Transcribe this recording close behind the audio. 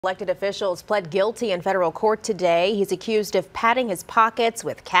Elected officials pled guilty in federal court today. He's accused of padding his pockets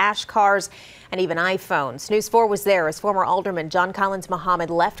with cash, cars, and even iPhones. News 4 was there as former Alderman John Collins-Muhammed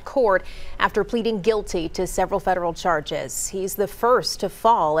left court after pleading guilty to several federal charges. He's the first to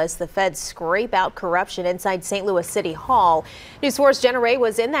fall as the feds scrape out corruption inside St. Louis City Hall. News 4's Jenna Ray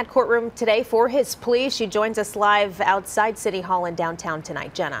was in that courtroom today for his plea. She joins us live outside City Hall in downtown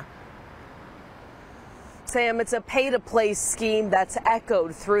tonight. Jenna. Sam, it's a pay-to-play scheme that's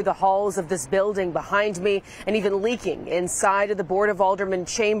echoed through the halls of this building behind me and even leaking inside of the Board of Aldermen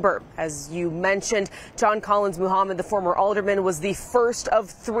chamber. As you mentioned, John Collins-Muhammed, the former alderman, was the first of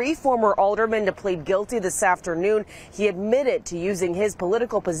 3 former aldermen to plead guilty this afternoon. He admitted to using his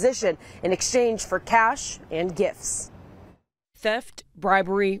political position in exchange for cash and gifts. Theft,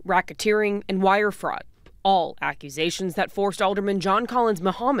 bribery, racketeering, and wire fraud. All accusations that forced Alderman John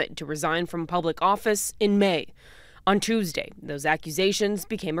Collins-Muhammed to resign from public office in May. On Tuesday, those accusations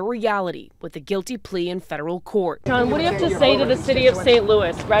became a reality with a guilty plea in federal court. John, what do you have to say to the city of St.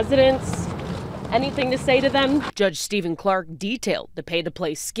 Louis? Residents, anything to say to them? Judge Stephen Clark detailed the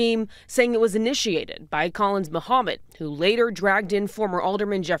pay-to-play scheme, saying it was initiated by Collins-Muhammed, who later dragged in former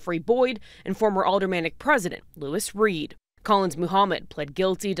Alderman Jeffrey Boyd and former Aldermanic President Lewis Reed. Collins-Muhammed pled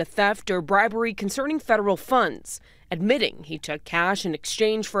guilty to theft or bribery concerning federal funds, admitting he took cash in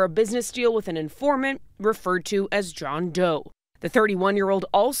exchange for a business deal with an informant referred to as John Doe. The 31-year-old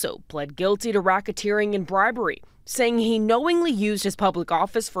also pled guilty to racketeering and bribery, saying he knowingly used his public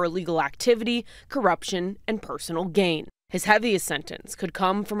office for illegal activity, corruption, and personal gain. His heaviest sentence could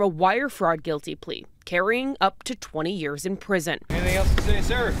come from a wire fraud guilty plea, carrying up to 20 years in prison. Anything else to say,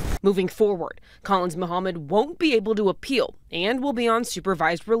 sir? Moving forward, Collins-Muhammed won't be able to appeal and will be on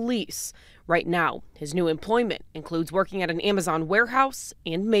supervised release. Right now, his new employment includes working at an Amazon warehouse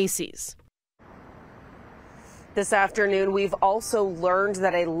and Macy's. This afternoon, we've also learned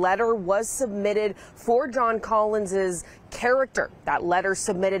that a letter was submitted for John Collins's character. That letter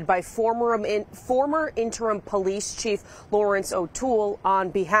submitted by former interim police chief Lawrence O'Toole on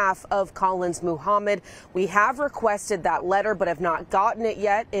behalf of Collins-Muhammed. We have requested that letter but have not gotten it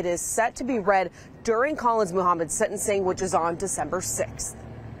yet. It is set to be read during Collins-Muhammed's sentencing, which is on December 6th.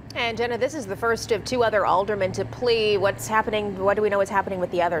 And Jenna, this is the first of 2 other aldermen to plea. What's happening? What do we know is happening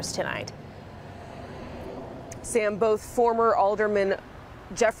with the others tonight? Sam, both former Alderman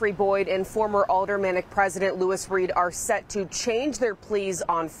Jeffrey Boyd and former Aldermanic President Lewis Reed are set to change their pleas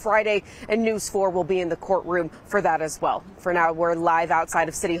on Friday, and News 4 will be in the courtroom for that as well. For now, we're live outside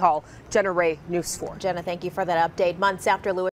of City Hall. Jenna Ray, News 4. Jenna, thank you for that update. Months after Lewis